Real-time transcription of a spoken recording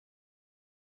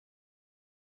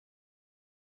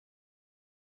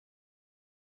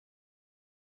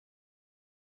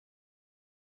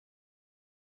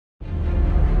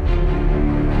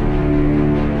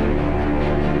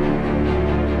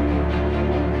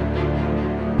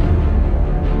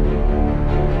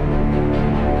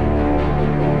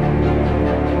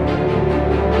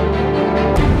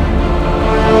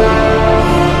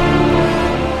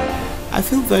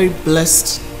very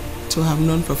blessed to have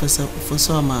known Professor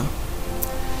Ofosu Amaah.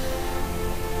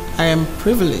 I am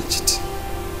privileged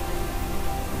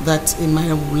that in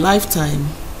my lifetime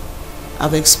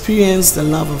I've experienced the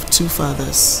love of two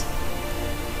fathers,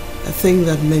 a thing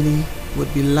that many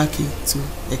would be lucky to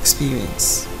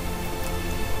experience.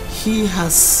 He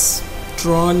has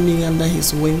drawn me under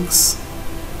his wings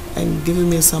and given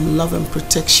me some love and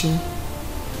protection,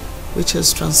 which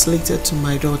has translated to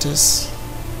my daughters,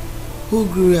 who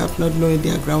grew up not knowing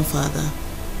their grandfather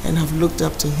and have looked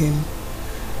up to him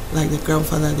like the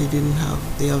grandfather they didn't have.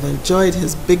 They have enjoyed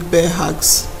his big bear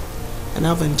hugs, and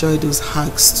I've enjoyed those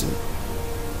hugs too.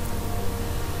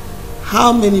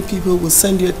 How many people will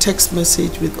send you a text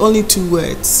message with only 2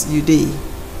 words, "you dey"?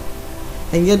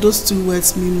 And yet those 2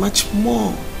 words mean much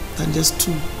more than just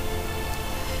 2.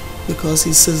 Because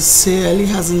he sincerely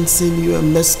hasn't seen you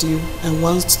and missed you and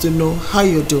wants to know how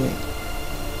you're doing.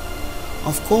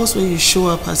 Of course, when you show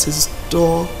up at his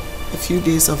door a few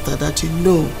days after that, you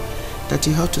know that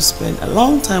you have to spend a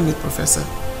long time with Professor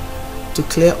to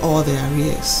clear all the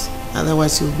arrears.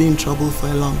 Otherwise, you'll be in trouble for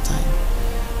a long time.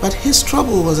 But his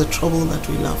trouble was a trouble that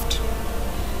we loved.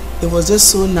 It was just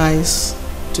so nice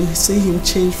to see him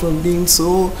change from being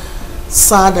so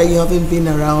sad that you haven't been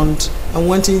around and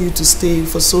wanting you to stay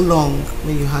for so long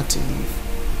when you had to leave.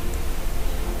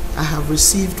 I have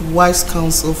received wise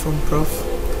counsel from Prof.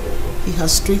 He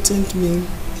has straightened me.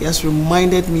 He has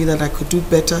reminded me that I could do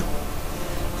better.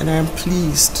 And I am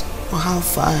pleased for how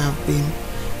far I have been,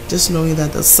 just knowing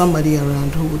that there's somebody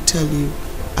around who will tell you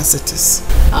as it is.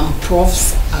 I'm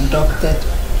Prof's adopted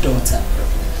daughter.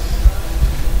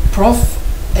 Prof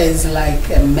is like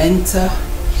a mentor,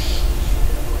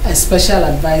 a special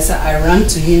advisor. I run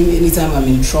to him anytime I'm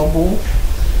in trouble.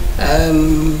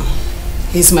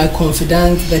 He's my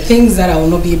confidant. The things that I will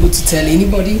not be able to tell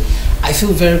anybody, I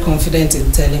feel very confident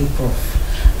in telling Prof.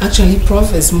 Actually,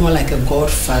 Prof is more like a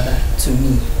godfather to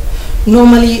me.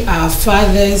 Normally, our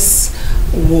fathers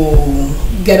will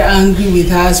get angry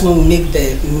with us when we make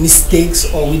the mistakes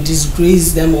or we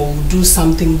disgrace them or we do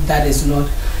something that is not.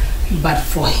 But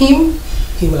for him,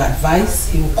 he will advise,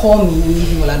 he will call me,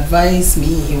 he will advise me,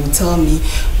 he will tell me,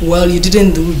 well, you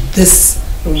didn't do this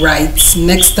right.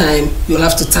 Next time, you'll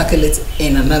have to tackle it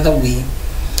in another way.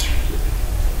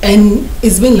 And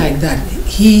it's been like that.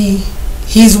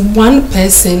 He's one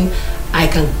person I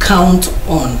can count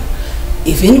on.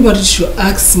 If anybody should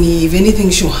ask me, if anything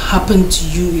should happen to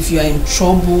you, if you are in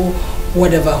trouble,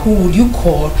 whatever, who would you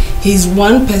call? He's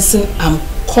one person I'm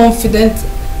confident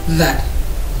that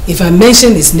if I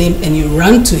mention his name and you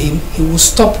run to him, he will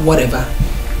stop whatever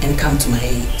and come to my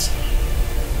aid.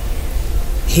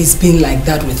 He's been like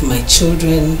that with my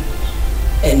children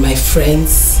and my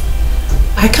friends.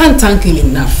 I can't thank him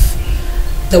enough.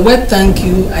 The word thank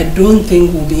you, I don't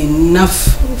think will be enough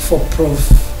for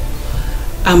Prof.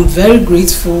 I'm very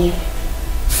grateful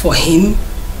for him.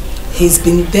 He's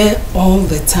been there all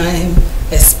the time,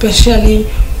 especially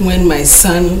when my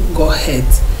son got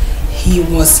hurt. He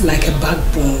was like a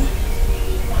backbone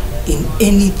in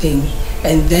anything.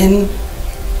 And then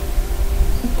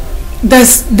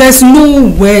there's no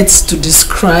words to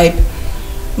describe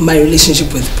my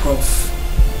relationship with Prof.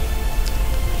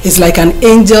 It's like an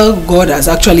angel God has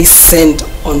actually sent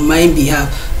on my behalf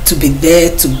to be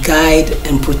there to guide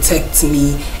and protect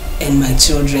me and my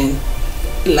children,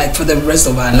 like for the rest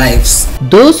of our lives.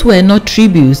 Those were not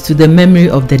tributes to the memory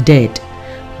of the dead,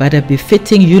 but a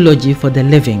befitting eulogy for the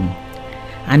living,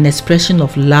 an expression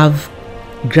of love,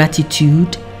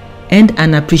 gratitude, and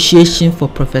an appreciation for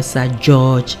Professor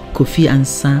George Kofi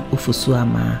Ansah Ofosu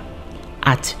Amaah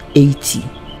at 80.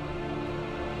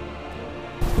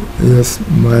 Yes,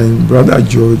 my brother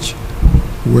George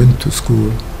went to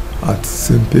school at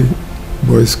Sempe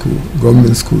Boys School,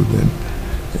 government school then,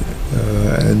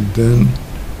 and then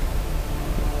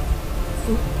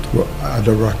to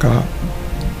Adaraka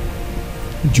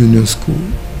Junior School,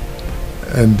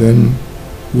 and then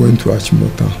went to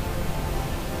Achimota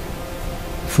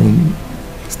from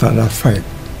Standard 5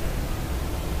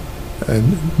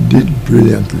 and did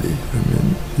brilliantly. I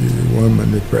mean, he won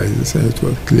many prizes and it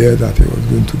was clear that he was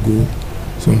going to go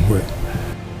somewhere.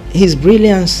 His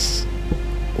brilliance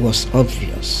was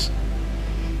obvious,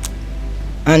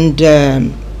 and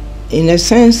in a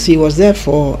sense he was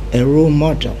therefore a role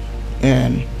model.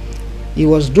 He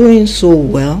was doing so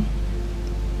well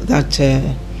that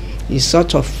he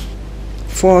sort of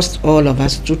forced all of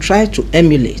us to try to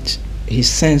emulate his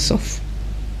sense of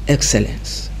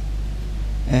excellence.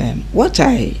 What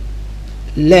I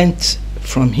learnt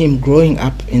from him growing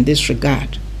up in this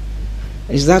regard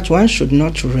is that one should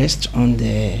not rest on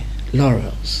the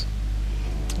laurels.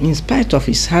 In spite of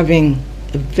his having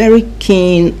a very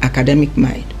keen academic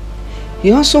mind.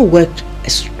 He also worked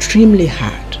extremely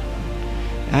hard.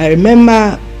 I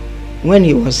remember when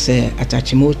he was at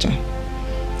Achimota,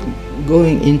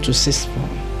 going into sixth form,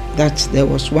 that there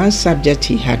was one subject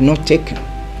he had not taken,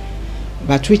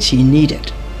 but which he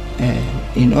needed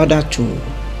in order to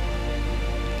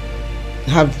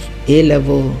have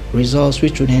A-level results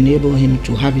which would enable him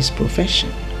to have his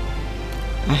profession.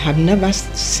 I have never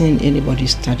seen anybody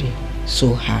study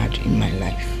so hard in my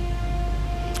life.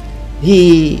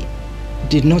 He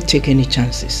did not take any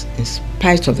chances in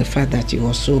spite of the fact that he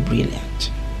was so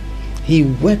brilliant. He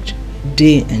worked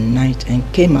day and night and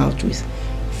came out with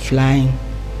flying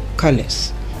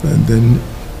colors. And then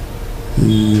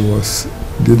he was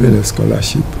given a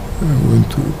scholarship and went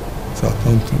to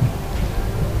Southampton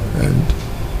and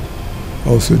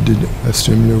also did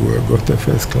extremely well, got a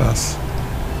first class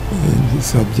in his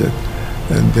subject,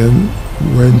 and then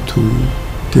went to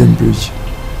Cambridge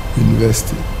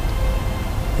University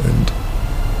and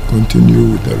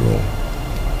continued with the law.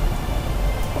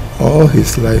 All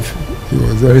his life he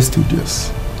was very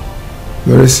studious,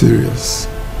 very serious,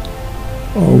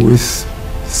 always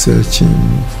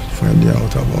searching, finding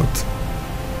out about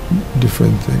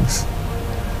different things.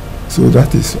 So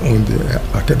that is on the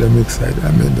academic side.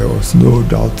 I mean, there was no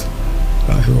doubt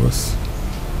that he was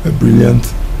a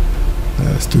brilliant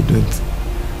student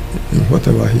in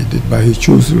whatever he did, but he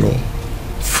chose law.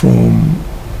 From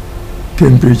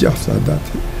Cambridge after that,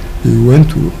 he went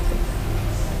to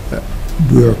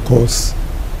do a course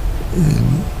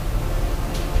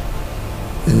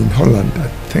in Holland, I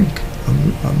think.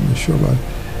 I'm not sure, but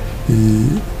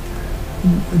he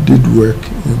did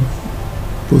work in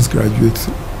postgraduate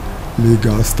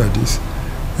legal studies,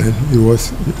 and he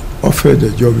was offered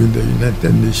a job in the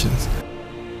United Nations.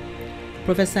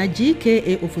 Professor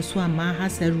G.K.A. Ofosu Amaah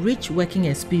has a rich working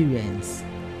experience.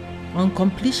 On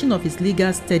completion of his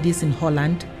legal studies in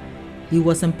Holland, he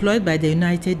was employed by the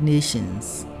United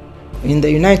Nations. In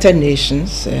the United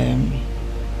Nations,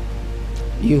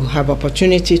 you have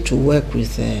opportunity to work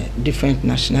with different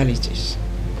nationalities.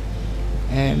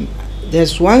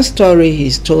 There's one story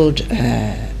he's told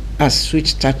us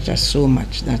which touched us so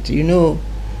much, that, you know,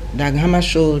 Dag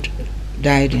Hammarskjöld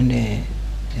died in a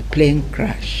plane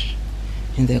crash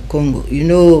in the Congo. You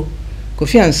know,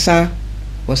 Kofi Ansah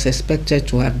was expected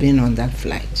to have been on that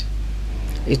flight.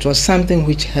 It was something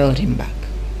which held him back.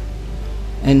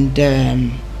 And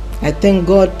I think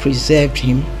God preserved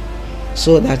him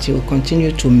so that he will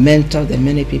continue to mentor the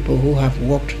many people who have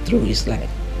walked through his life.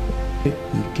 He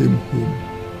came home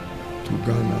to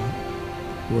Ghana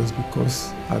was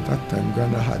because at that time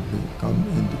Ghana had become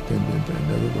independent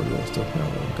and everybody was talking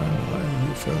about Ghana, and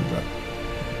he felt that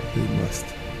he must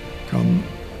come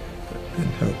and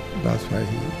help. That's why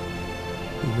he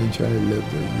eventually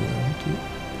left the UN to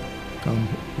come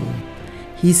home.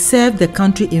 He served the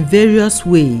country in various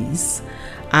ways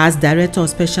as Director of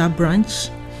Special Branch,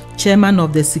 Chairman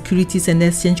of the Securities and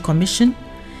Exchange Commission,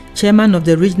 Chairman of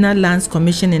the Regional Lands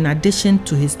Commission, in addition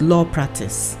to his law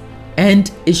practice.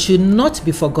 And it should not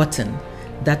be forgotten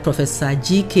that Professor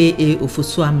G.K.A.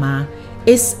 Ofosu Amaah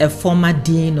is a former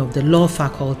Dean of the Law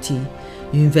Faculty,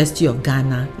 University of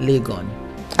Ghana, Legon.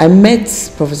 I met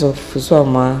Professor Ofosu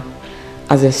Amaah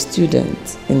as a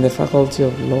student in the Faculty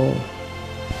of Law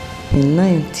in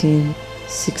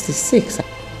 1966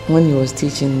 when he was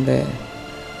teaching there.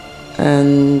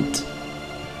 And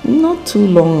not too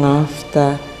long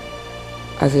after,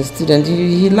 as a student,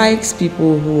 he likes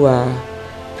people who are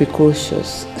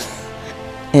precocious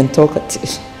and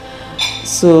talkative.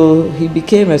 So he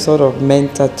became a sort of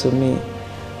mentor to me.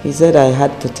 He said I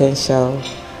had potential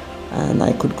and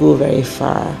I could go very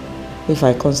far if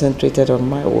I concentrated on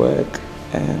my work.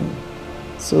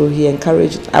 So he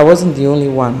encouraged. I wasn't the only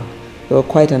one. There were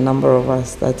quite a number of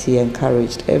us that he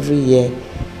encouraged. Every year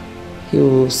he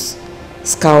will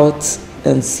scout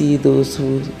and see those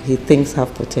who he thinks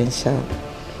have potential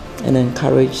and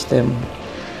encourage them.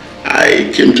 I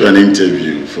came to an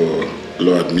interview for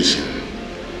law admission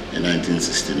in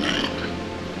 1969,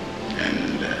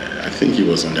 and I think he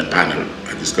was on the panel.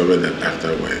 I discovered that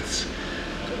afterwards.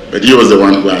 But he was the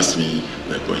one who asked me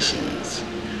the questions.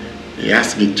 He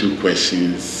asked me 2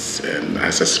 questions, and I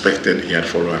suspected he had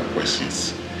follow-up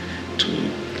questions.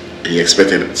 He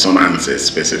expected some answers,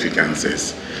 specific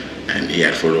answers, and he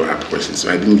had follow-up questions. So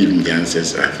I didn't give him the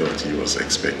answers I thought he was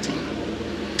expecting.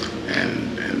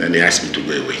 And then they asked me to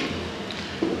go away.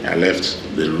 I left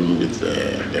the room with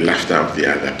the laughter of the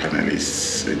other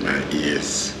panelists in my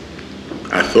ears.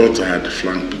 I thought I had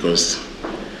flunked because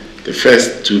the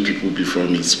first 2 people before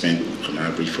me spent on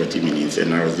average 40 minutes,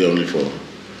 and I was there only for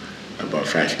about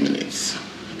 5 minutes.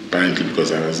 apparently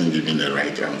because I wasn't giving the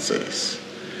right answers.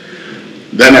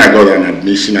 Then I got an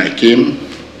admission. I came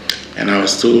and I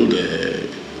was told,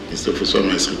 Mr.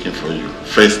 Ofosu is looking for you.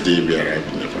 First day we arrived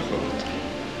in the faculty.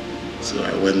 So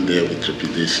I went there with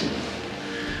trepidation.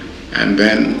 And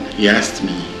then he asked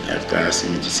me, after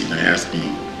asking me to sit, he asked me,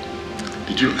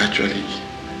 did you actually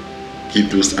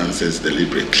give those answers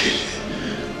deliberately?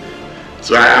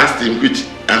 So I asked him which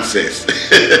answers.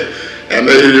 And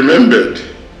he remembered.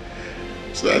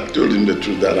 So I told him the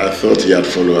truth that I thought he had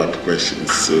follow-up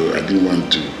questions, so I didn't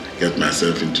want to get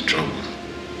myself into trouble.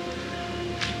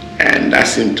 And that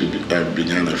seemed to have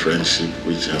begun a friendship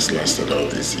which has lasted all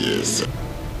these years.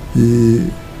 He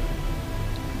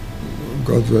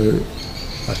got very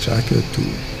attracted to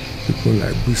people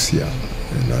like Busia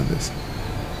and others.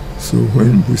 So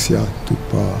when Busia took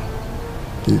power,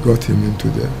 he got him into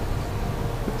the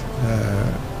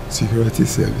security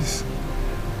service.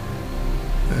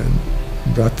 And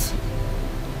that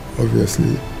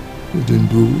obviously didn't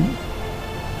do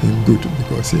him good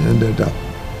because he ended up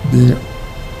being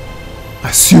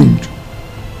assumed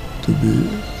to be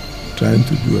trying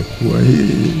to do a coup.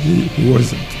 He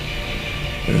wasn't.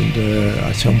 And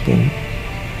Achampong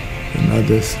and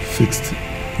others fixed.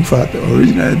 In fact,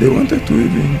 originally they wanted to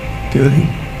even kill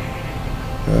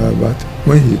him. But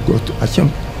when he got to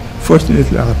Achampong,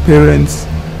 fortunately our parents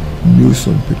knew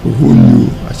some people who knew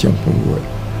Achampong well.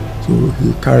 So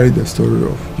he carried the story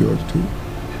of George too.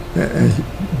 And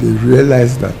they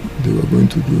realized that they were going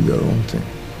to do the wrong thing.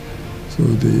 So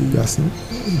they just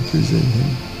imprisoned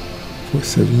him for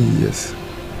 7 years.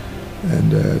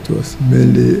 And it was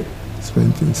mainly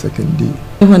spent in second D.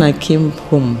 When I came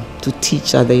home to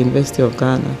teach at the University of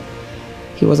Ghana,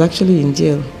 he was actually in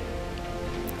jail,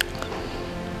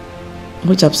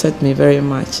 which upset me very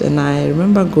much. And I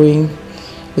remember going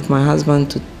with my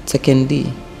husband to second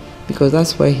D, because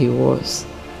that's where he was.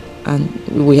 And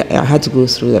I had to go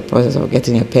through the process of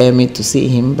getting a permit to see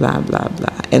him, blah, blah,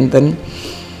 blah. And then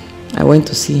I went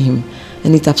to see him,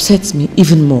 and it upsets me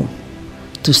even more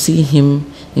to see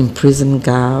him in prison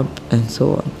garb and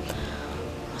so on.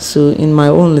 So in my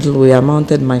own little way, I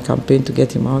mounted my campaign to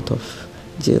get him out of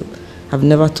jail. I've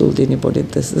never told anybody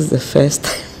this. This is the first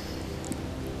time.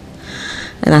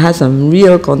 And I had some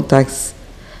real contacts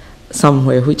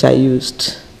somewhere which I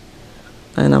used.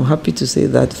 And I'm happy to say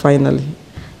that finally,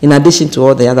 in addition to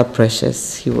all the other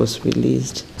pressures, he was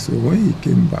released. So when he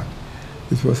came back,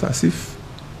 it was as if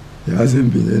he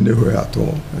hasn't been anywhere at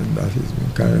all, and that he's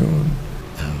been carrying on.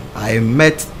 I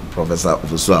met Professor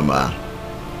Ofosu Amaah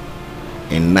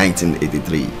in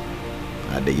 1983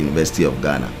 at the University of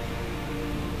Ghana.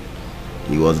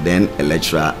 He was then a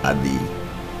lecturer at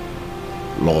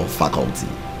the law faculty.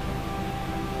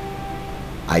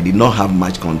 I did not have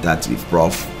much contact with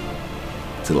Prof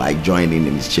till I joined in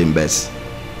his chambers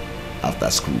after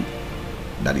school,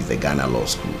 that is the Ghana Law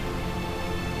School.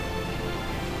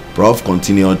 Prof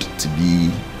continued to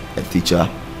be a teacher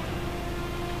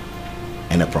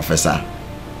and a professor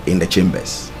in the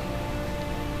chambers.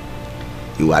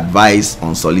 He would advise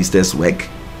on solicitors' work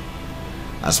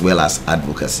as well as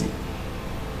advocacy.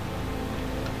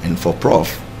 And for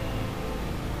Prof,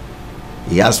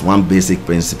 he has one basic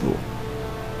principle,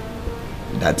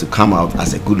 that to come out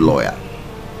as a good lawyer,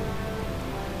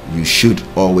 you should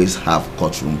always have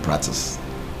courtroom practice.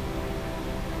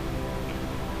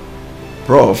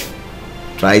 Prof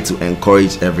tried to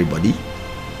encourage everybody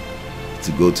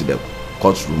to go to the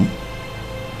courtroom.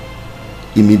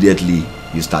 Immediately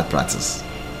you start practice.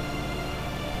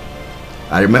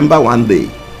 I remember one day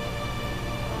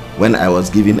when I was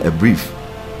given a brief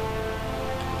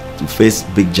to face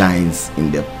big giants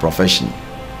in the profession.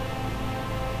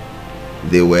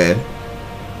 They were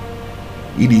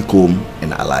Idi Kom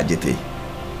and Alajete,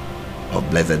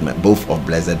 both of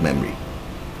blessed memory.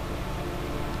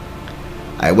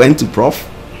 I went to Prof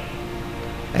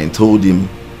and told him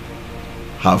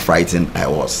how frightened I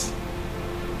was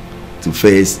to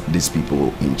face these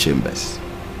people in chambers.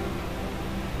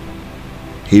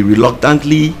 He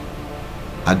reluctantly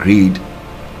agreed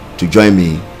to join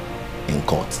me in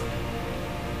court,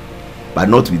 but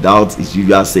not without his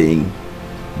usual saying,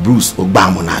 Bruce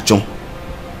Ogbamonachon.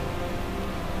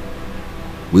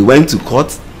 We went to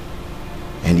court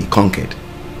and he conquered.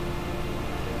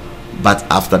 But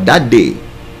after that day,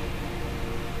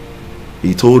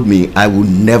 he told me I would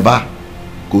never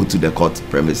go to the court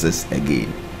premises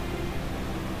again.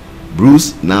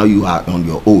 Bruce, now you are on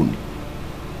your own.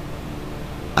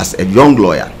 As a young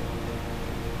lawyer,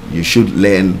 you should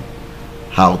learn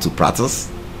how to practice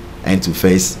and to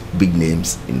face big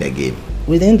names in the game.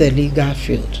 Within the legal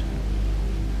field,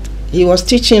 he was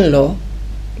teaching law,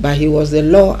 but he was the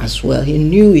law as well. He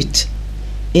knew it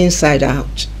inside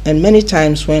out. And many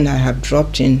times when I have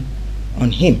dropped in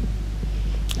on him,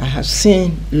 I have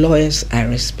seen lawyers I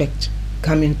respect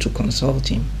coming to consult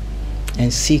him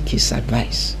and seek his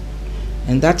advice.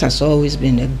 And that has always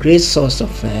been a great source of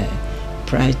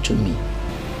pride to me.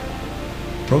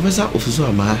 Professor Ofosu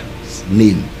Amaah's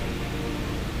name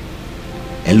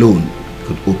alone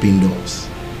could open doors.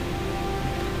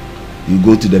 You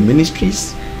go to the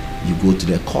ministries, you go to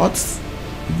the courts,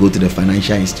 you go to the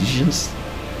financial institutions,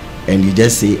 and you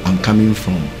just say, I'm coming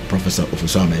from Professor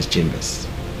Ofosu Amaah's chambers.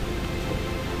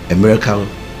 A miracle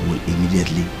will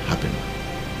immediately happen.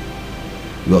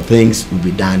 Your things will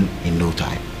be done in no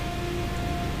time.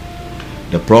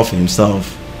 The Prof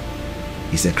himself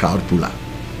is a crowd puller.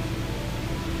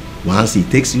 Once he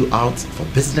takes you out for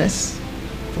business,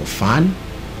 for fun,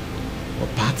 for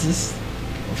parties,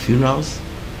 for funerals,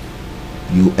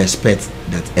 you expect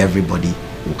that everybody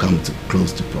will come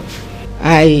close to Prof.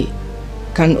 I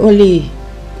can only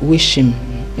wish him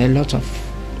a lot of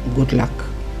good luck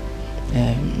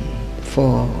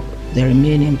for the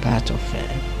remaining part of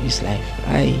his life.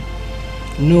 I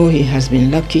know he has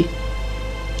been lucky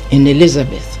in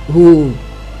Elizabeth, who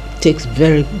takes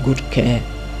very good care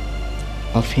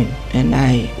of him. And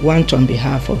I want, on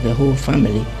behalf of the whole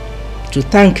family, to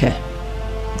thank her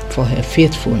for her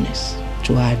faithfulness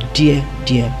to our dear,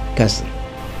 dear cousin.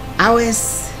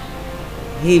 Ours,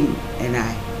 him and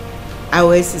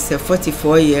ours is a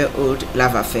 44-year-old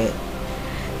love affair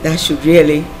that should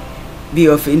really be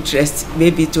of interest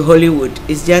maybe to Hollywood.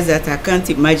 It's just that I can't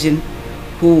imagine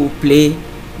who will play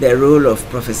the role of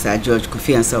Professor George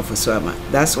Kofi Ansah Ofosu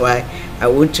Amaah. That's why I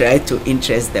won't try to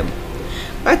interest them.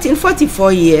 But in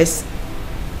 44 years,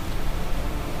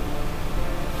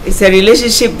 it's a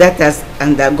relationship that has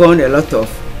undergone a lot of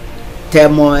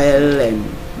turmoil,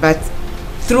 but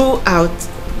throughout,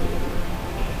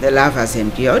 the love has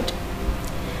endured.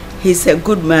 He's a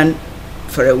good man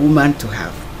for a woman to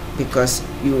have, because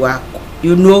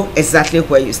you know exactly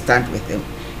where you stand with him.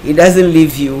 He doesn't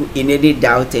leave you in any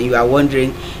doubt and you are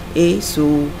wondering,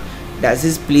 so does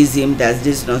this please him, does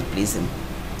this not please him?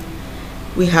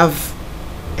 We have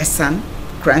a son,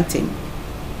 Granting,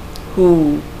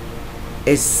 who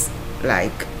is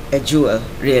like a jewel,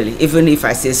 really, even if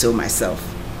I say so myself.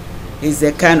 He's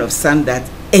the kind of son that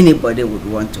anybody would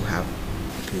want to have.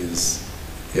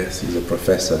 Yes, he's a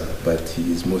professor, but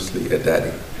he's mostly a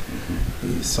daddy.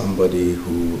 He's somebody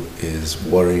who is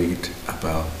worried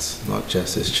about not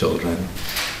just his children,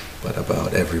 but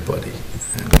about everybody,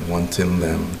 and wanting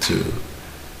them to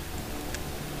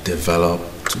develop,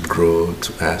 to grow,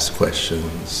 to ask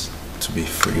questions, to be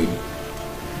free.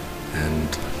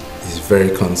 And he's very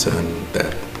concerned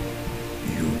that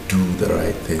you do the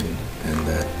right thing and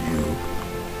that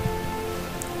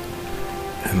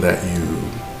you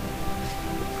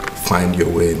find your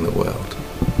way in the world.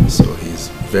 So he's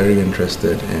very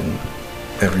interested in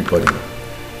everybody,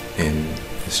 in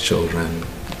his children,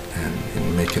 and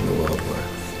in making the world work.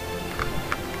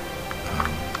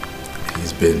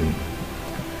 He's been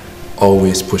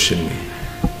always pushing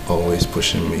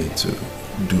me to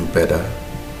do better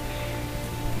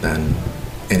than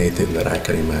anything that I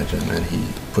can imagine, and he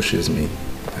pushes me,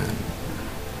 and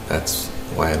that's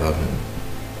why I love him.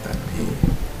 That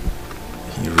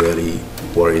he really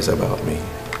worries about me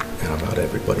and about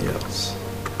everybody else.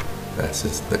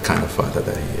 That's the kind of father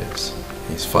that he is.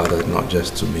 He's father not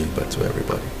just to me, but to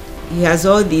everybody. He has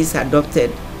all these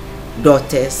adopted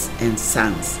daughters and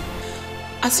sons.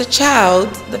 As a child,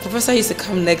 the professor used to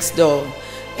come next door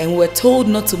and we were told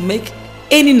not to make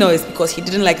any noise because he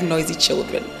didn't like noisy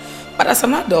children. But as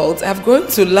an adult, I've grown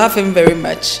to love him very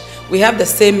much. We have the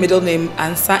same middle name,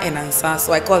 Ansah and Ansah,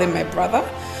 so I call him my brother.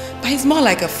 But he's more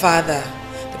like a father.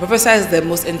 The professor is the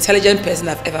most intelligent person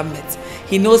I've ever met.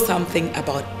 He knows something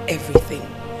about everything.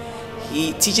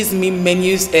 He teaches me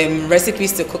menus and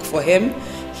recipes to cook for him.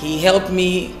 He helped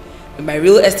me in my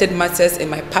real estate matters, in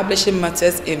my publishing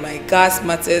matters, in my gas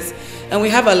matters, and we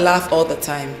have a laugh all the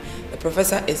time. The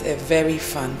professor is a very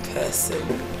fun person.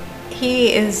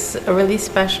 He is a really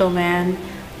special man.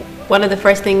 One of the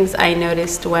first things I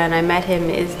noticed when I met him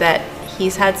is that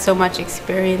he's had so much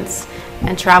experience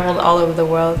and traveled all over the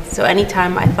world. So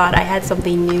anytime I thought I had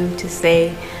something new to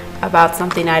say about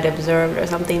something I'd observed or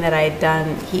something that I'd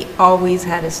done, he always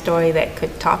had a story that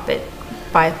could top it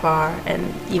by far.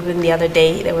 And even the other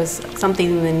day, there was something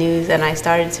in the news and I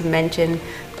started to mention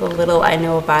the little I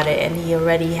know about it, and he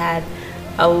already had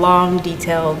a long,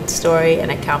 detailed story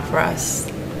and account for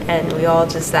us. And we all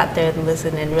just sat there and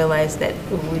listened and realized that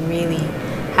we really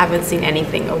haven't seen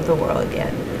anything of the world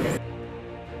yet.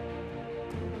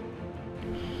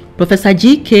 Professor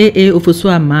G.K.A. Ofosu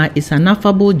Amaah is an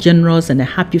affable, generous, and a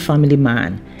happy family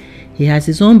man. He has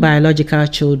his own biological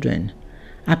children.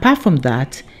 Apart from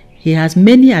that, he has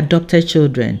many adopted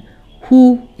children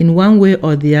who, in one way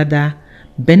or the other,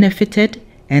 benefited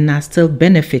and are still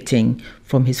benefiting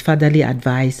from his fatherly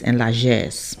advice and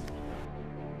largesse.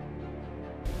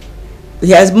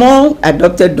 He has more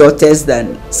adopted daughters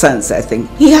than sons, I think.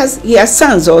 He has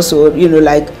sons also, you know,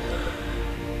 like,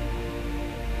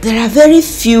 there are very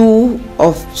few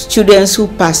of students who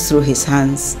pass through his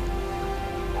hands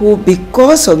who,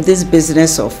 because of this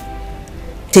business of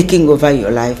taking over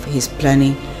your life, he's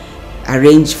planning,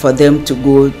 arrange for them to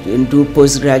go and do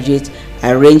postgraduate,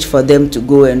 arrange for them to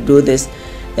go and do this.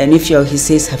 And if he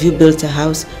says, have you built a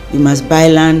house? You must buy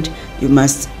land, you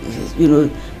must, you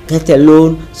know, get a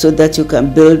loan so that you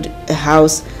can build a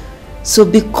house. So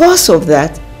because of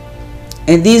that,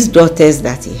 and these daughters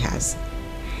that he has,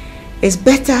 it's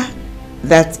better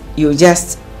that you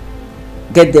just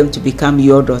get them to become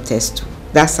your daughters too.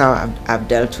 That's how I've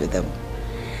dealt with them.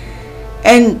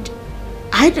 And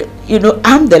you know,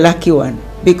 I'm the lucky one,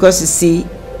 because you see,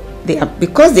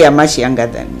 because they are much younger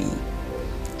than me.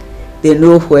 They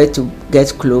know where to get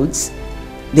clothes.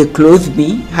 They clothe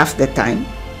me half the time.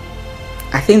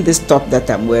 I think this top that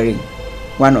I'm wearing,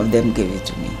 one of them gave it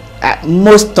to me.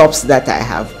 Most tops that I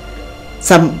have,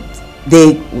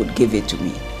 they would give it to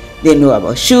me. They know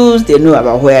about shoes, they know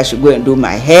about where I should go and do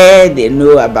my hair, they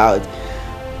know about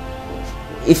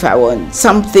if I want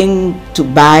something to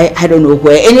buy, I don't know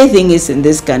where anything is in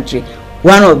this country.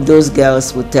 One of those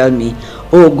girls would tell me,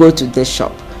 oh, go to this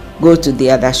shop, go to the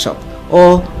other shop,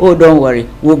 or, oh, don't worry,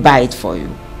 we'll buy it for you.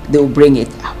 They will bring it,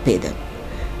 I'll pay them.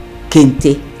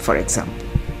 Kente, for example.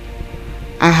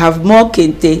 I have more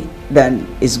kente than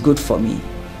is good for me.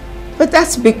 But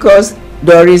that's because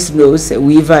Doris knows a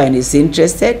weaver and is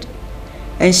interested,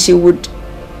 and she would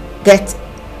get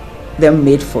them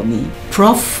made for me.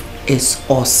 Prof is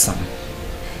awesome.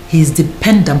 He is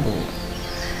dependable.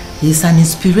 He is an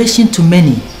inspiration to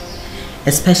many,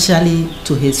 especially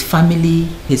to his family,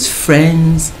 his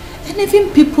friends, and even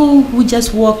people who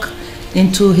just walk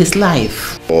into his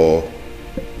life. For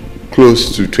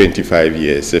close to 25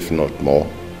 years, if not more,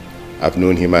 I've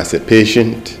known him as a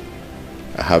patient,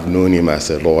 I have known him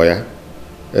as a lawyer,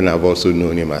 and I've also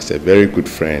known him as a very good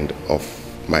friend of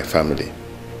my family.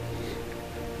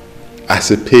 As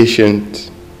a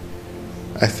patient,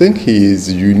 I think he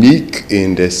is unique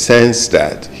in the sense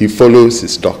that he follows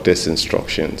his doctor's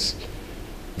instructions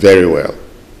very well,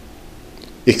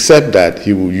 except that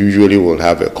he usually will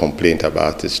have a complaint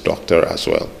about his doctor as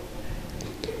well.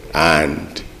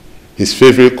 And his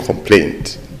favorite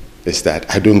complaint is that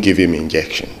I don't give him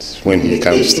injections when he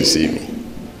comes to see me.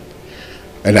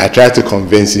 And I try to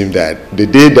convince him that the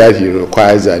day that he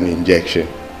requires an injection,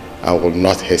 I will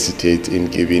not hesitate in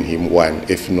giving him one,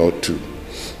 if not two.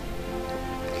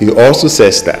 He also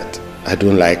says that I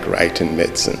don't like writing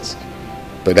medicines,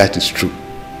 but that is true,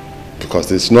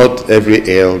 because it's not every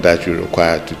ail that you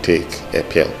require to take a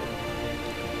pill.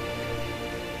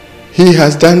 He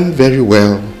has done very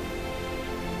well,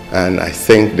 and I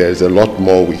think there's a lot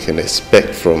more we can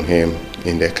expect from him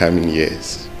in the coming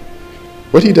years.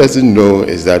 What he doesn't know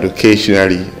is that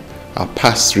occasionally I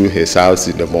pass through his house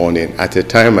in the morning at a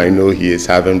time I know he is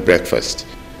having breakfast,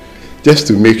 just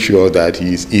to make sure that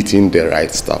he is eating the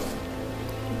right stuff.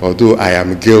 Although I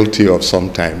am guilty of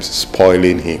sometimes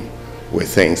spoiling him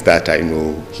with things that I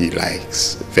know he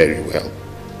likes very well.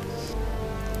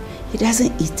 He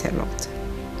doesn't eat a lot,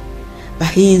 but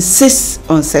he insists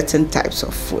on certain types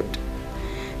of food.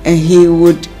 And he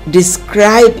would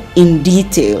describe in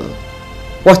detail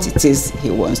what it is he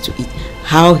wants to eat,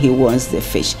 how he wants the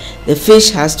fish. The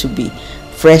fish has to be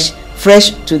fresh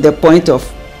to the point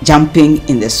of jumping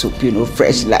in the soup, you know,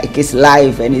 fresh, like it's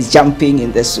live and it's jumping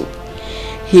in the soup.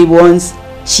 He wants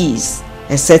cheese,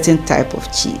 a certain type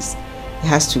of cheese. It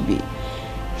has to be.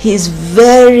 He's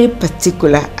very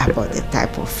particular about the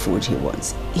type of food he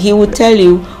wants. He will tell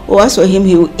you, oh, as for him,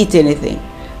 he will eat anything.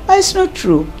 But it's not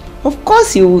true. Of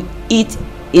course he will eat.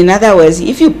 In other words,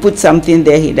 if you put something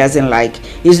there he doesn't like,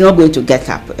 he's not going to get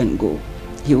up and go.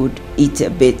 He would eat a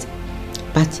bit,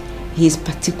 but he's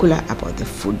particular about the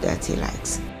food that he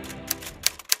likes.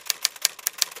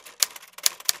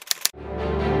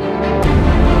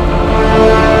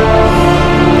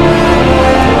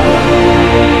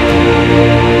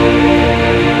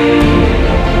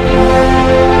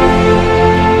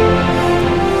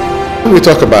 We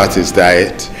talk about his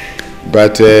diet,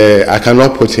 but I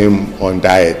cannot put him on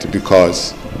diet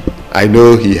because I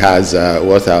know he has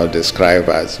what I'll describe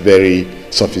as very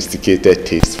sophisticated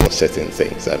taste for certain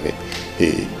things. I mean,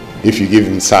 he If you give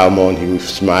him salmon, he will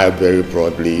smile very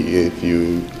broadly. If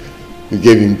you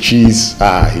give him cheese,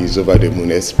 he's over the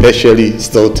moon, especially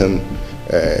Stilton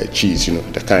cheese, you know,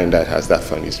 the kind that has that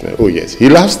funny smell. Oh yes, he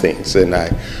loves things, and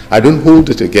I don't hold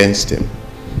it against him.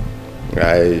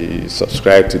 I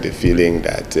subscribe to the feeling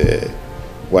that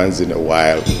once in a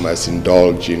while we must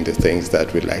indulge in the things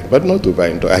that we like, but not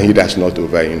overindulge, and he does not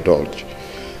overindulge.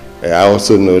 I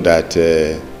also know that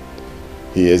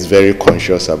he is very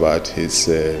conscious about his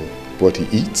what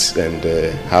he eats and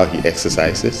how he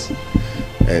exercises,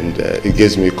 and it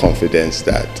gives me confidence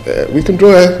that we can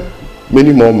draw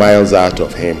many more miles out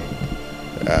of him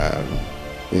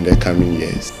in the coming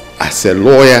years. As a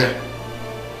lawyer,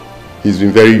 he's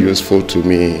been very useful to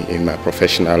me in my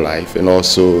professional life and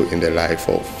also in the life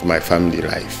of my family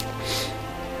life.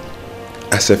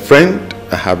 As a friend,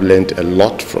 I have learned a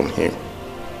lot from him.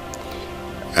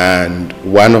 And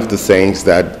one of the things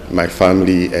that my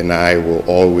family and I will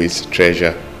always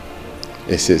treasure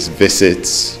is his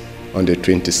visits on the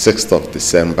 26th of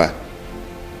December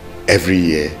every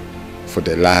year for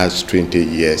the last 20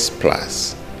 years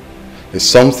plus. It's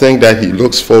something that he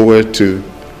looks forward to,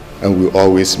 and we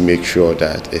always make sure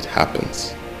that it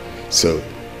happens. So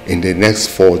in the next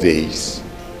 4 days,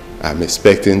 I'm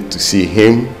expecting to see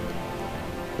him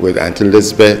with Auntie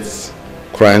Elizabeth,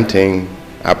 Cranting,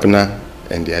 Abner,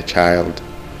 and their child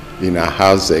in our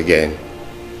house again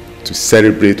to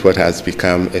celebrate what has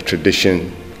become a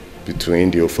tradition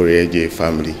between the Ofosu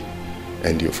family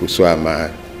and the Ofosu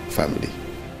Amaah family.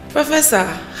 Professor,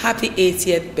 happy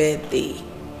 80th birthday.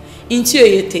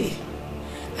 Intuitive.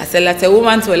 As a letter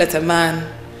woman to a letter man,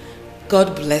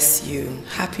 God bless you.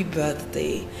 Happy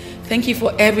birthday. Thank you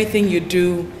for everything you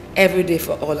do every day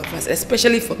for all of us,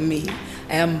 especially for me.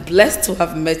 I am blessed to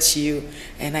have met you,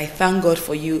 and I thank God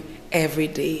for you every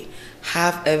day.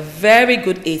 Have a very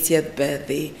good 80th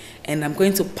birthday, and I'm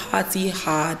going to party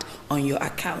hard on your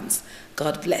account.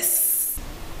 God bless.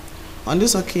 On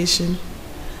this occasion,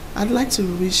 I'd like to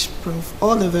wish Prof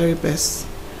all the very best,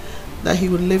 that he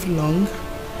would live long,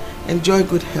 enjoy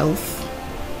good health,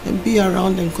 and be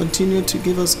around and continue to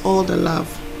give us all the love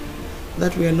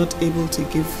that we are not able to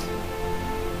give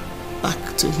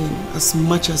back to him as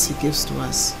much as he gives to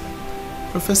us.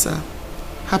 Professor,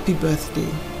 happy birthday.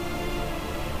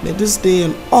 May this day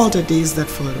and all the days that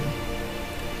follow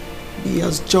be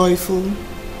as joyful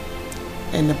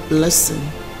and a blessing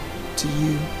to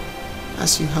you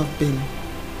as you have been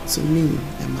to me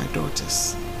and my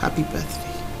daughters. Happy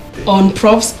birthday. On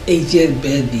Prof's 80th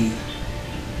birthday,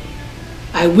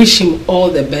 I wish him all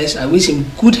the best. I wish him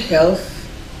good health.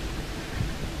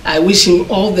 I wish him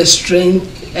all the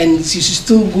strength, and he should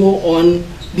still go on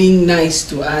being nice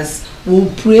to us.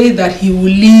 We'll pray that he will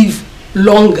live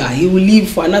longer. He will live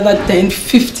for another 10,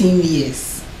 15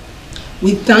 years.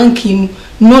 We thank him.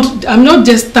 I'm not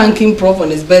just thanking Prof on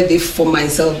his birthday for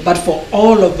myself, but for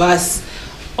all of us,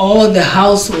 all the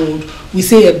household. We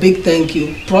say a big thank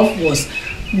you.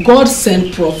 God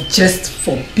sent Prof just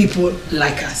for people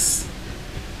like us.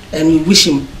 And we wish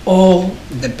him all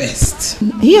the best.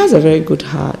 He has a very good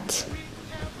heart.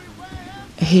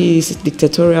 He is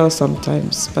dictatorial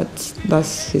sometimes, but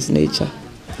that's his nature.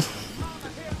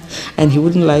 And he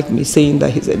wouldn't like me saying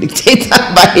that he's a dictator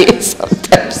by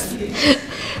sometimes.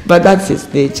 But that's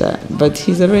his nature. But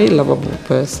he's a very lovable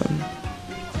person.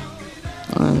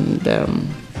 And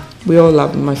we all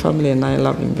love him. My family and I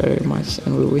love him very much.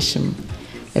 And we wish him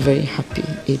a very happy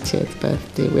 80th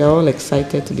birthday. We are all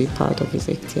excited to be part of his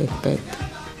 80th birthday.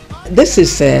 This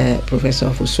is Professor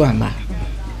Ofosu Amaah,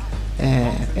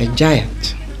 a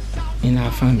giant in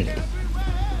our family.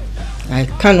 I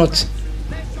cannot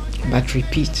but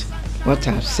repeat what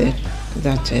I've said,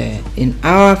 that in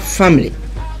our family,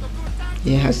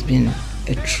 he has been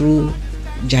a true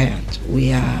giant.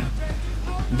 We are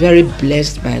very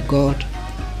blessed by God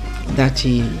that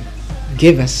he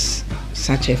gave us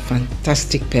such a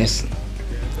fantastic person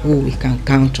who we can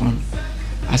count on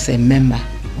as a member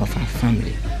of our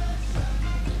family.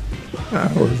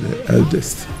 I was the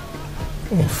eldest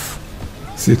of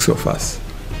 6 of us.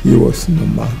 He was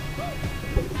number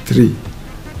 3.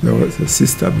 There was a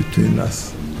sister between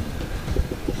us.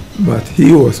 But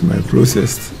he was my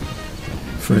closest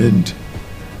friend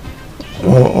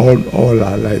all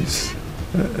our lives.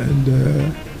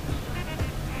 And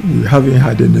we haven't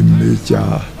had any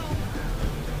major.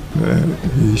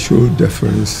 He showed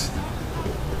deference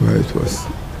where it was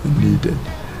needed.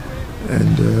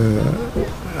 And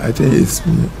I think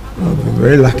I've been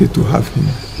very lucky to have him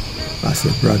as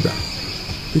a brother,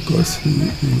 because he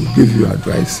will give you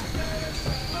advice,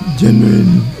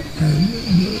 genuine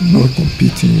and not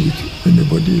competing with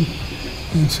anybody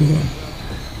and so on.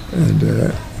 And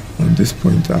on this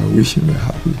point, I wish him a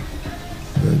happy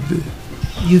birthday.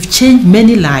 You've changed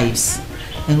many lives,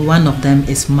 and one of them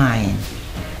is mine.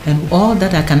 And all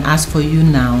that I can ask for you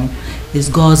now is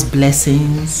God's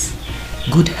blessings,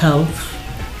 good health,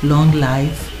 long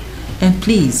life, and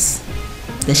please,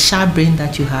 the sharp brain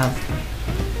that you have,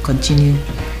 continue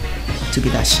to be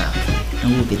that sharp,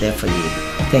 and we'll be there for you.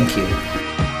 Thank you.